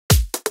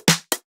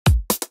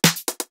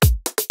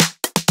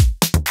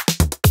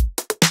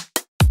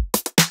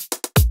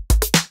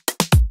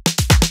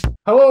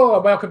Hello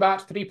and welcome back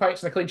to 3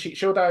 Pints and a Clean Sheet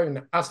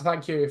Showdown. As a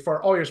thank you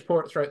for all your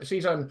support throughout the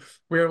season,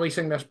 we're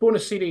releasing this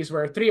bonus series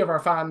where three of our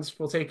fans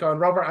will take on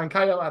Robert and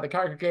Kyle at the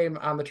character game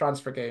and the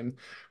transfer game.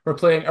 We're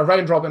playing a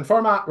round robin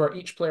format where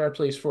each player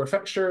plays four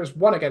fixtures,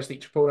 one against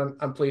each opponent,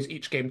 and plays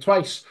each game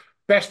twice.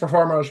 Best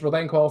performers will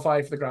then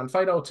qualify for the grand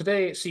final.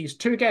 Today sees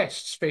two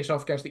guests face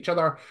off against each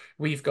other.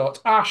 We've got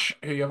Ash,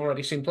 who you've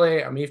already seen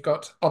play, and we've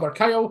got other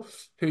Kyle,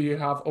 who you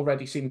have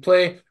already seen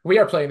play. We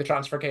are playing the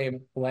transfer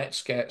game.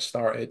 Let's get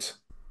started.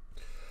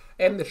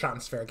 In the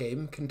transfer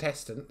game,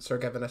 contestants are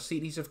given a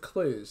series of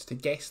clues to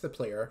guess the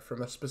player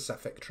from a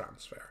specific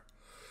transfer.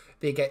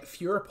 They get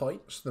fewer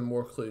points the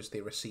more clues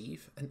they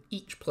receive, and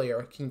each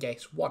player can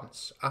guess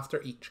once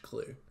after each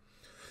clue.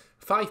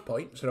 5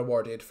 points are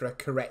awarded for a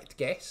correct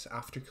guess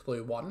after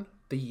clue 1,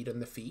 the year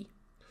and the fee.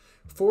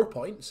 4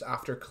 points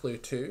after clue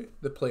 2,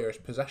 the player's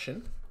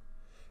position.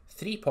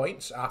 3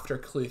 points after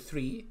clue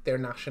 3, their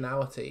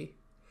nationality.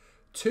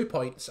 2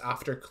 points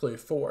after clue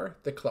 4,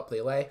 the club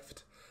they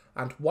left,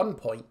 and 1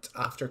 point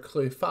after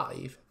clue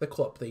 5, the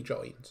club they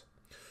joined.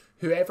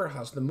 Whoever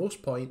has the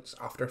most points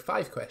after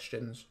 5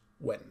 questions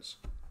wins.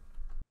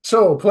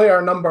 So,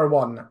 player number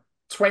 1,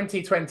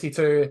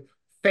 2022,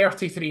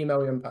 £33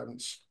 million.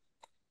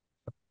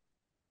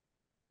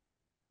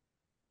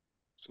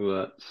 So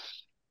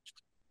that's.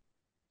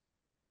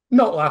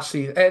 Not last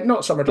season,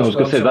 not summer I just was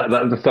going gone, to say sorry.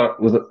 that the start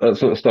was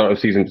that's not the start of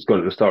the season. It's gone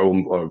at the start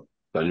of or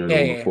January the Yeah,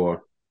 one yeah.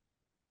 before.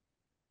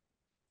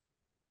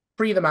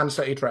 Pre the Man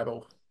City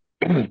treble.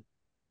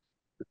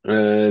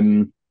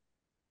 um,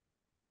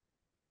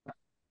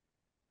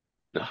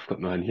 I've got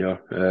mine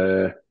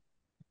here.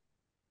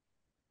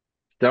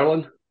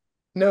 Sterling.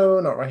 No,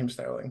 not Raheem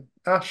Sterling.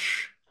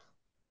 Ash.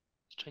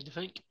 Trying to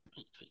think.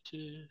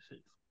 22,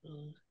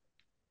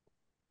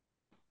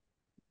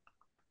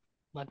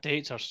 my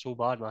dates are so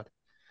bad, man.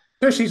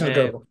 2 seasons Uh,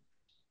 ago.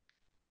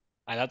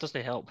 and that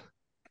doesn't help.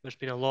 There's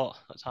been a lot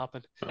that's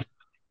happened.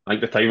 I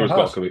think the Or timer's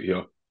got to has. come out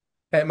here.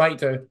 It might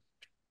do.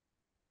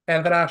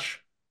 Anything,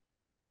 Ash?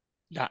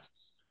 Nah,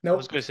 I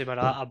was Nope. going to say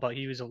Marata, but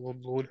he was a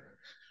loan.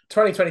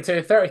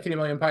 2022, £33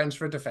 million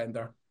for a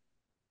defender.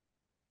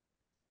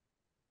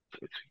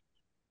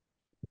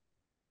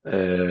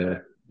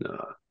 No,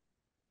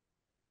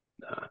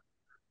 nah.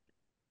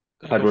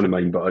 I Gonna had go one in for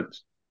mind, but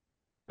it's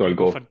sorry, gonna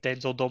go for go.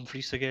 Denzel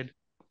Dumfries again.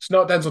 It's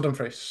not Denzel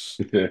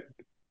Dumfries.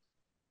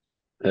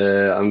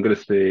 I'm going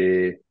to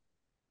say.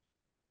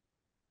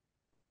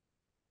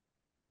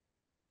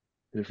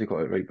 If they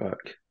got it right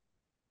back.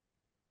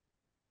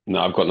 No,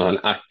 I've got none.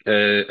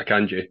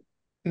 Akanji.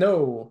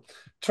 No.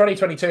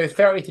 2022,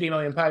 £33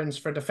 million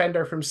for a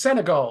defender from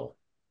Senegal.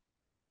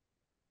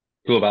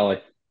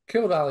 Koulibaly.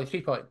 Cool Valley,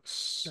 3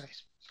 points.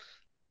 Nice.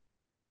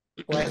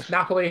 Left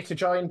Napoli to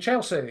join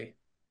Chelsea.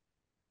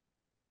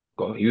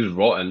 God, he was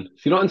rotten.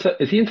 Is he not in?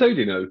 Is he in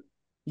Saudi now?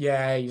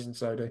 Yeah, he's in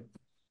Saudi.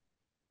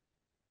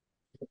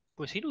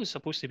 Was he not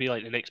supposed to be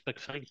like the next big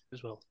thing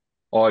as well?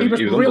 Oh, He was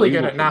he was really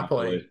good unbelievable at for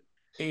Napoli. Napoli.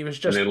 He was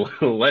And just then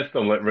left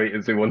them like right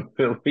as they won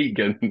the league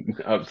and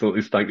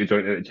absolutely stank the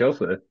joint out of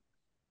Chelsea.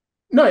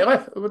 no, he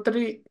left. What did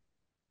he?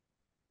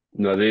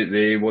 No,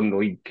 they won the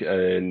league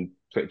in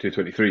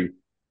 22-23.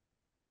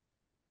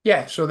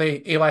 Yeah, so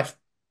he left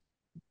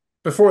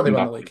before they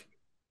won the Mbappe. league.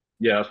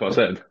 Yeah, that's what I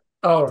said.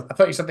 Oh, I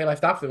thought you said they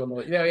left after they won the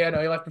league. Yeah, yeah,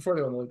 no, he left before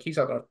they won the league. He's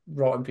had a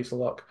rotten piece of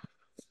luck.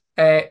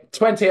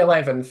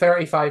 2011,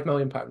 £35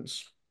 million.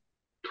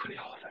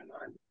 2011,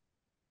 man.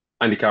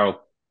 Andy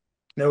Carroll.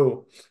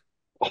 No.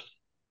 Oh,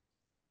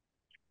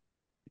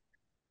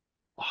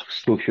 I'm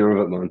so sure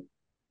of it, man.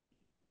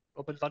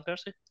 Robin van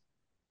Persie.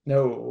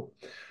 No.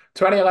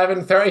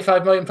 2011,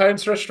 £35 million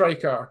for a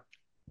striker.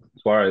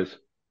 Suarez.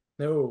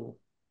 No.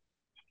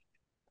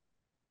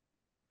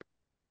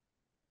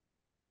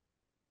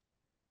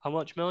 How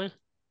much million?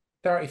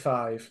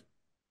 35.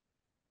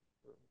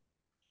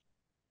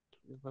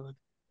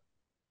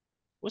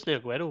 Wasn't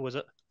it Aguero? Was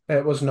it?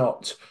 It was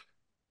not.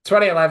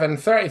 2011,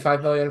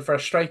 £35 million for a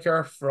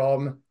striker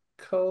from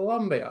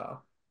Colombia.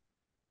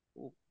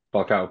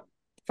 Falcao.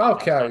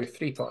 Falcao, Bastard.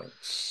 3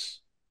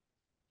 points.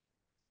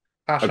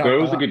 Ash had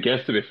Aguero's a that. good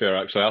guess, to be fair,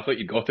 actually. I thought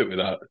you got it with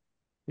that.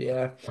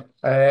 Yeah.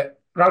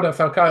 Raúl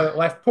Falcao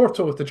left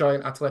Porto to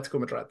join Atletico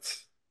Madrid.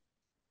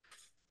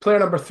 Player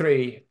number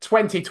 3,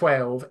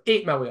 2012,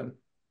 8 million.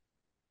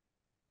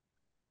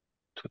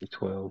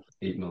 2012,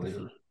 8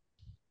 million.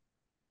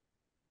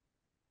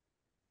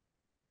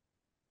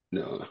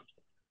 No.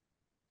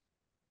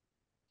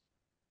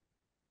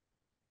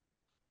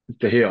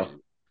 De Gea.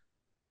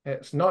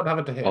 It's not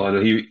David De Oh,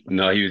 Gea.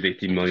 no, he was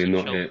 18 Give us million, a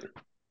not shout.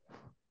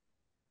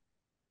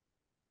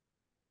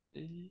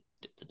 8.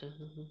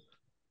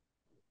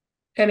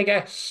 Any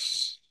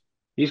guess?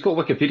 He's got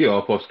Wikipedia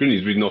up off screen.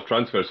 He's reading off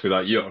transfers for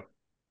that year.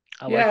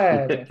 I will.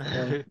 Yeah,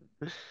 definitely.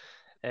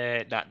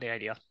 Not the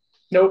idea.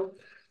 Nope.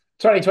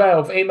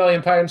 2012, £8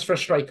 million for a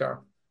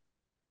striker.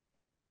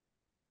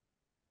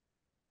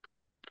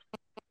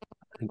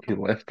 I think he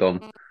left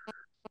them.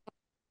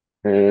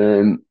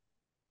 Um,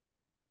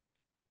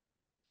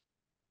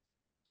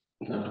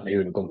 no, he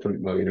would have gone for it.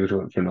 He would have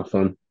went for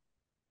nothing.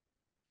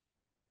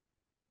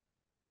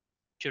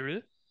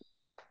 Giroud.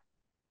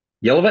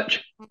 Yelovich?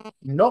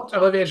 Not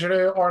Olivier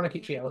Giroud or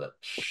Nikica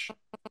Jelavic.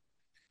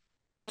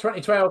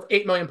 2012,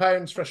 £8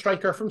 million for a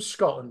striker from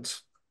Scotland.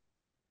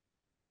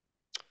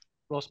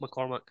 Ross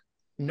McCormack.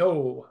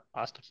 No.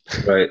 Aston.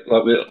 Right.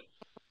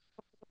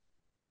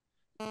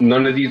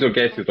 None of these are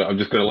guesses, but I'm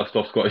just going to list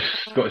off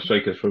Scottish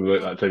strikers from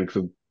about that time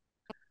because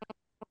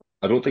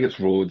I don't think it's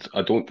Rhodes.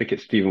 I don't think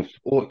it's Stephen.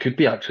 Oh, it could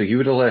be actually. He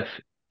would have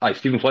left. Aye,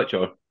 Stephen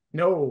Fletcher.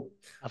 No.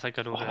 I think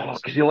I know who it Oh,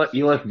 is. because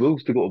he left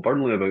Wolves to go to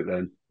Burnley about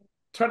then.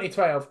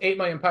 2012, £8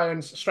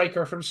 million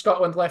striker from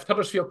Scotland left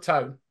Huddersfield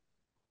Town.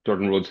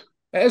 Jordan Rhodes.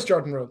 It is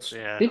Jordan Rhodes.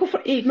 Yeah. They go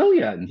for 8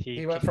 million.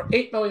 He went for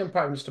 £8 million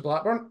to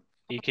Blackburn.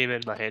 He came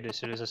in my head as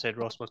soon as I said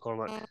Ross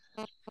McCormack.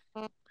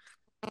 I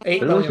 £8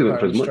 didn't realize he million went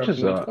for as much Jordan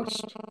as Rhodes that.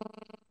 cost.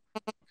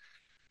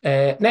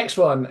 Next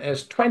one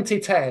is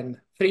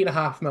 2010,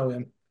 £3.5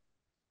 million.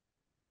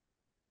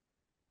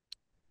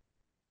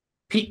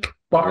 Peak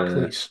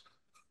Barclays.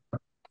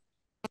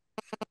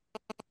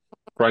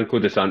 Franco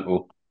De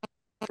Santo.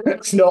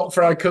 It's not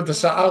Franco De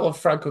Santo. I love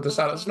Franco De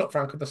Santo. It's not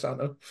Franco De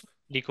Santo.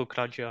 Nico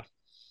Crancher.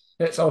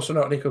 It's also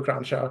not Nico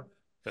Cranshaw.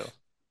 No.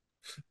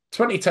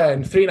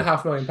 2010,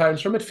 £3.5 million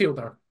for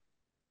midfielder.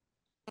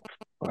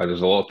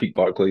 There's a lot of peak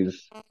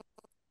Barclays.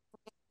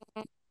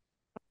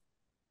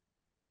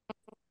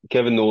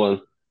 Kevin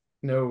Nolan.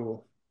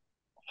 No.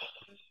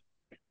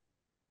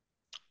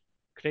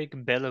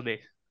 Craig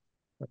Bellamy.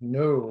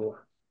 No.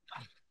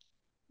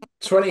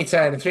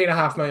 2010,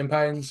 £3.5 million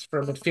for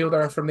a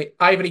midfielder from the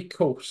Ivory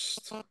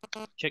Coast.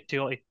 Chick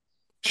Tiote.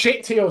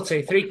 Sheikh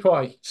Tiote, 3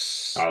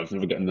 points. I was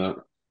never getting that.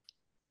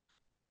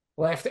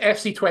 Left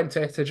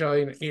FC20 to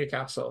join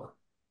Newcastle.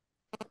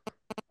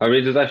 How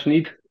many does Ash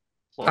need?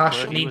 What Ash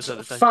player he was needs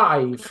at the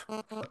time? 5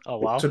 Oh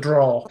wow. to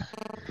draw.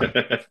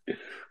 Right,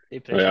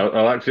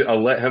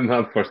 I'll let him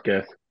have first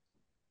guess.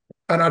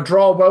 And a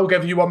draw will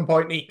give you 1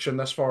 point each in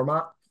this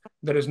format.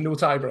 There is no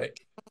tiebreak.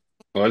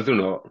 Oh, is there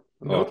not?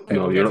 Nope, Oh,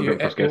 no, you're not getting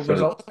first guess then.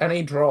 Result in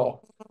a draw.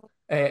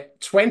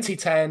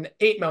 2010,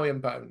 £8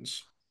 million.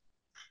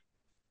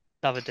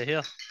 David De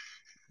Gea.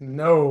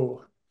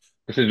 No.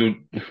 This is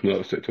no,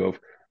 it's at 12.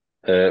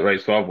 Right,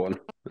 so I've won.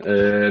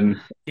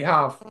 You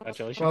have.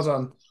 Congratulations. Well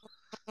done.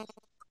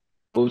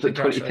 What was it?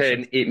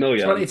 2010, 8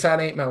 million. 2010,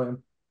 £8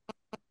 million.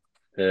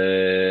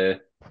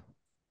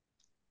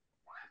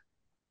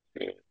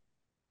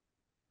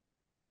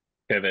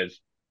 Tevez.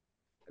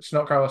 It's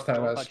not Carlos Not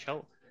Tevez. bad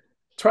shout.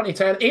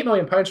 2010, £8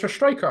 million for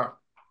striker.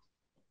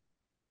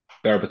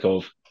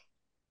 Berbatov.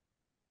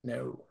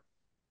 No.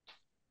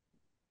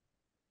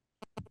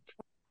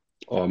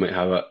 Oh, I might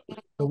have it.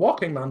 The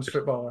Walking Man's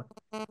footballer.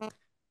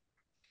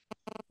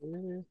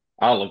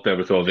 I love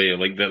Berbatov.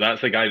 Like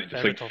that's the guy that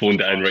just like Berbatov's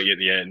phoned it in class. right at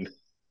the end.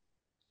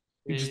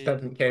 He just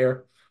didn't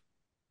care.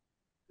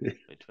 Like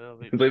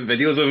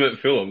videos of him at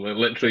Fulham, like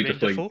literally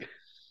just like.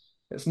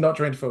 It's not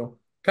Jermaine Defoe.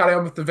 Carry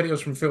on with the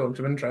videos from Fulham,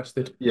 because I'm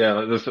interested.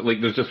 Yeah, there's just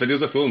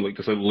videos of Fulham like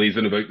just like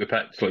lazing about the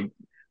pitch. Like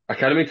I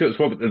can't remember who it's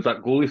for, but there's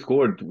that goal he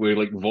scored where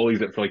like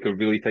volleys it for like a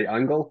really tight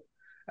angle,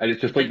 and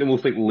it's just like the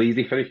most like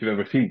lazy finish you've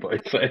ever seen, but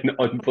it's like an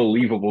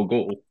unbelievable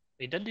goal.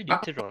 He didn't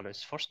need to run.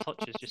 His first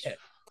touch is just.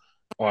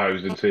 Oh, I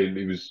was insane.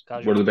 He was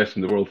casual. one of the best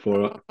in the world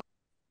for it.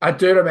 I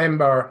do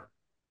remember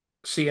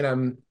seeing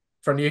him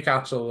for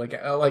Newcastle,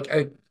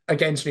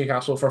 against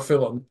Newcastle for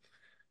Fulham.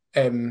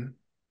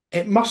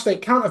 It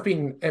mustn't have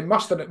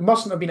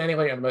been any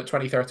later than about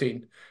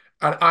 2013.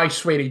 And I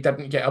swear he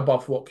didn't get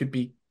above what could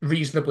be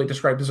reasonably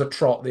described as a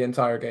trot the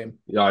entire game.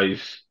 Yeah,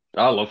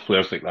 I love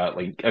players like that.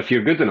 Like if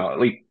you're good enough,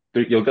 like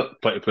you'll get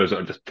plenty of players that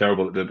are just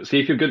terrible at it. But see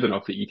if you're good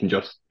enough that you can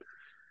just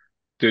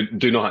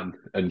do nothing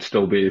and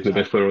still be the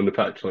best player on the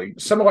pitch. Like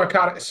similar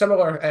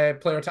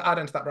player to add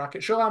into that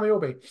bracket, Shola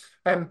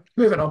Amiobi.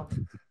 Moving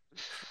on.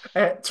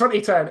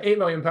 2010, £8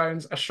 million,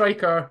 a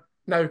striker.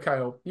 Now,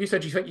 Kyle, you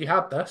said you think you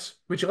had this.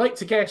 Would you like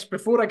to guess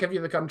before I give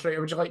you the country,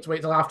 or would you like to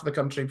wait till after the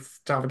country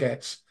to have a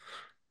guess?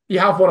 You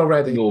have one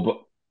already.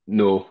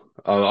 No.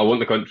 I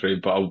want the country,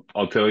 but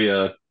I'll tell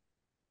you.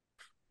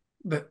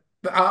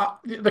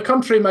 The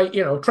country might,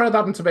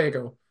 Trinidad and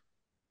Tobago.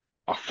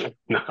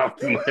 No,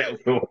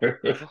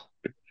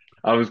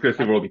 I was going to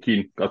say Robbie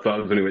Keane. I thought I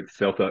was going to went to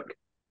Celtic.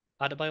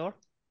 Adebayor?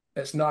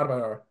 It's not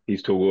Adebayor.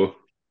 He's Togo.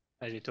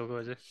 Is he Togo,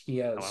 is he? He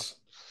is. Oh, well.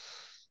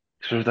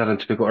 Trinidad and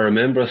Tobago. I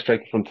remember a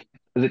striker from.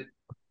 Is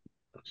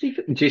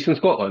it Jason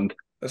Scotland?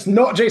 It's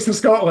not Jason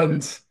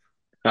Scotland.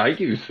 I think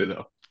he was for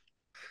though.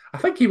 I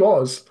think he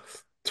was.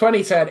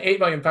 2010, £8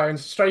 million,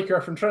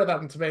 striker from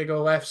Trinidad and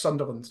Tobago, left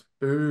Sunderland.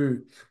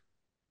 Boo.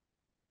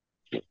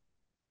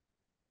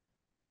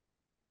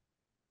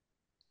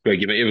 Greg,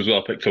 you might as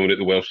well pick someone at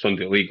the Welsh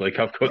Sunday League. Like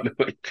I've got no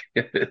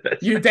idea.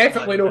 You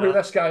definitely know who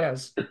this guy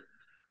is.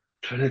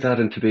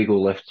 Trinidad and Tobago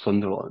left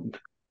Sunderland.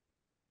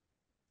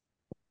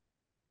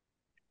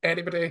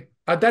 Anybody?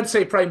 I did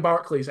say Prime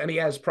Barclays, and he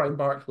is Prime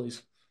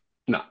Barclays.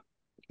 Nah.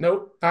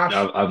 Nope. Ash?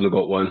 I've not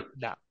got one.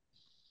 Nah.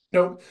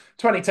 Nope.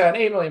 2010,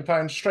 £8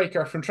 million,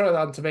 striker from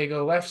Trinidad and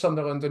Tobago, left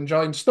Sunderland and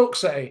joined Stoke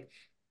City.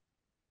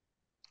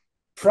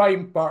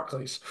 Prime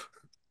Barclays.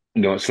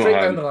 No, it's Straight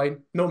not down him. the line.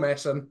 No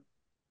messing.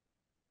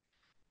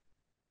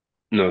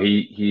 No,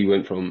 he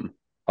went from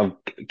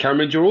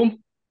Cameron Jerome.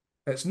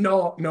 It's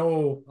not.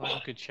 No. That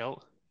was a good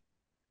shout.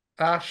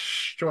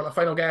 Ash, do you want a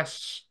final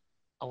guess?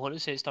 I want to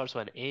say it starts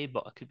with an A,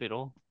 but I could be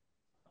wrong.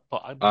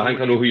 But I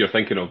think I know who you're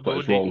thinking of, but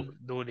it's wrong.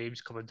 No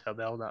names coming to a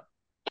bell that.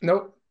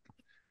 Nope.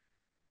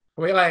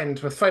 We'll end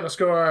with final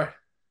score.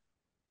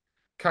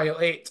 Kyle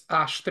 8,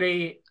 Ash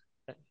 3.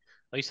 At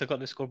least I got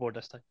the scoreboard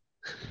this time.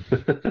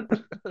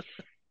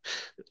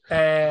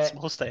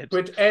 Small steps.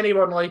 Would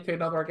anyone like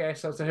another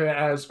guess as to who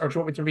it is, or do you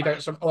want me to read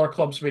out some other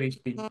clubs where he's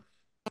been?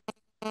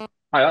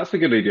 Aye, that's a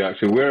good idea,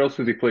 actually. Where else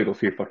has he played? I'll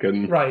see if I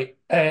can. Right.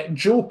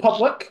 Joe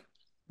Public,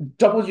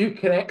 W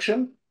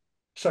Connection,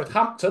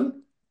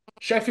 Southampton,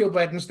 Sheffield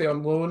Wednesday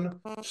on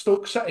loan,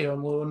 Stoke City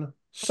on loan,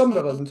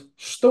 Sunderland,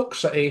 Stoke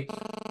City,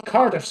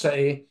 Cardiff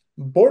City,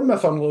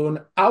 Bournemouth on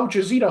loan, Al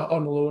Jazeera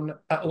on loan,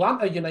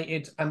 Atlanta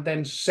United, and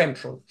then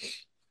Central.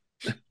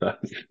 That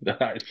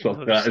is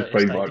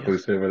Prime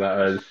Barclays, whoever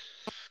that is.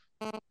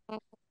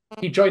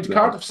 He joined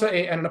Cardiff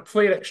City in a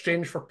player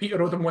exchange for Peter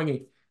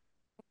Odemwingie.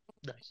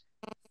 Nice.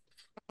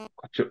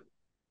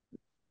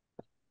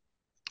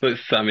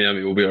 It's Sammy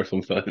Amiobia or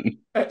something.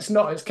 It's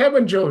not. It's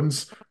Kevin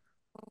Jones.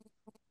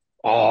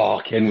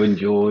 Oh, Kenwyn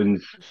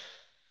Jones.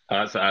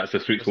 That's a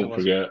sweet won't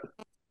forget.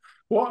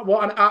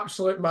 What an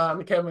absolute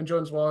man Kevin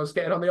Jones was,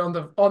 getting on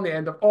the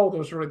end of all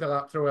those road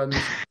lap throw-ins.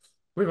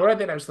 We've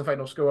already announced the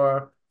final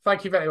score.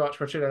 Thank you very much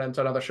for tuning in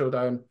to another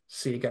showdown.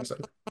 See you again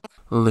soon.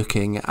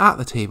 Looking at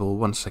the table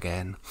once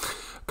again,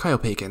 Kyle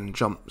Pagan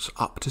jumps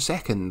up to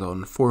second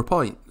on 4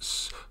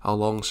 points,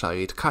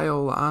 alongside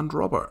Kyle and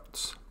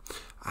Robert.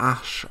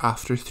 Ash,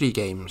 after 3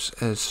 games,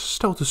 is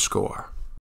still to score.